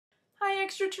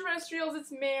extraterrestrials,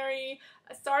 it's Mary.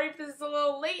 Sorry if this is a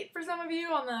little late for some of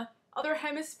you on the other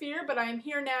hemisphere, but I am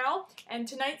here now, and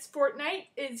tonight's fortnight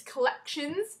is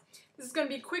collections. This is going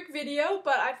to be a quick video,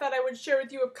 but I thought I would share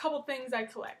with you a couple things I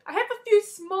collect. I have a few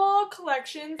small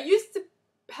collections. I used to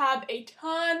have a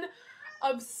ton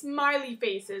of smiley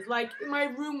faces, like my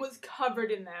room was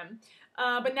covered in them,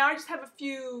 but now I just have a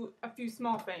few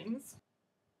small things.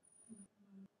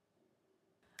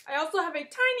 I also have a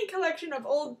tiny collection of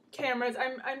old cameras.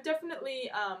 I'm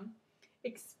definitely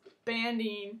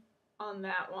expanding on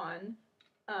that one.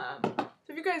 So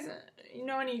if you guys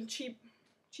know any cheap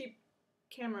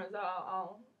cameras,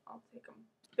 I'll take them.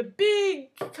 The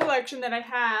big collection that I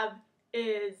have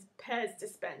is Pez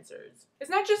dispensers. It's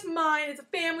not just mine, it's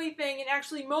a family thing, and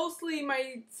actually mostly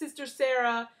my sister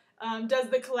Sarah does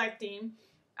the collecting.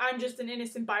 I'm just an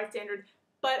innocent bystander.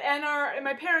 But in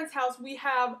my parents' house, we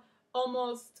have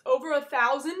almost over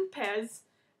 1,000 Pez.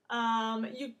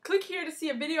 You click here to see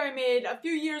a video I made a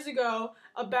few years ago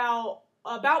about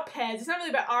Pez. It's not really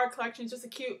about our collection, it's just a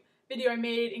cute video I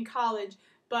made in college,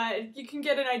 but you can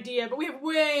get an idea. But we have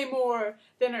way more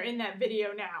than are in that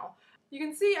video now. You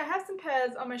can see I have some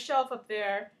Pez on my shelf up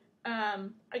there.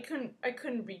 I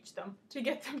couldn't reach them to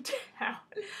get them down.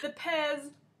 The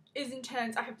Pez is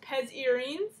intense. I have Pez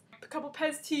earrings, a couple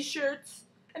Pez t-shirts.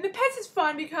 And the Pez is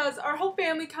fun because our whole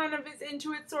family kind of is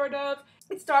into it, sort of.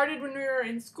 It started when we were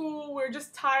in school. We were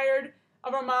just tired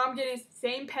of our mom getting the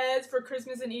same Pez for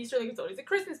Christmas and Easter. Like, it's always a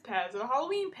Christmas Pez or a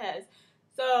Halloween Pez.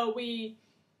 So we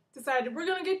decided we're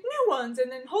going to get new ones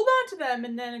and then hold on to them.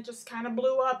 And then it just kind of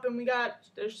blew up and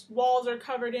their walls are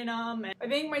covered in them. And I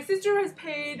think my sister has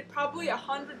paid probably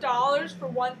 $100 for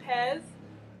one Pez.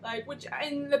 Like, which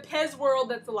in the Pez world,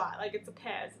 that's a lot. Like, it's a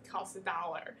Pez. It costs $1.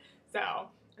 So...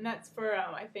 and that's for,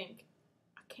 I think,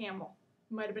 a camel.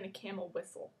 It might have been a camel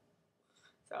whistle.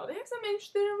 So they have some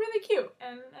that are really cute,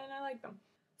 and I like them.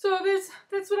 So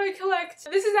that's what I collect.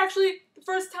 This is actually the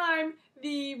first time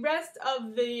the rest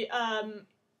of the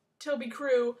Tilby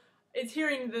crew is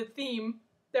hearing the theme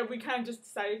that we kind of just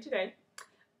decided today.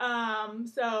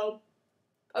 So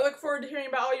I look forward to hearing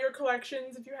about all your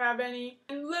collections if you have any.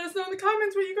 And let us know in the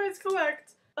comments what you guys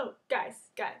collect. Oh, guys.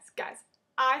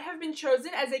 I have been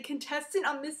chosen as a contestant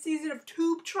on this season of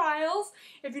Tube Trials.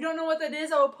 If you don't know what that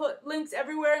is, I will put links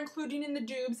everywhere, including in the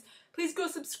doobs. Please go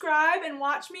subscribe and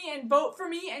watch me and vote for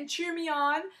me and cheer me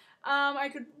on. I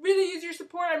could really use your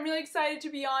support. I'm really excited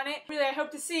to be on it. Really, I hope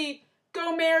to see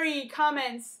Go Mary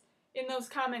comments in those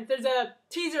comments. There's a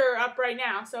teaser up right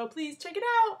now, so please check it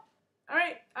out.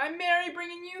 Alright, I'm Mary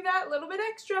bringing you that little bit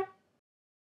extra.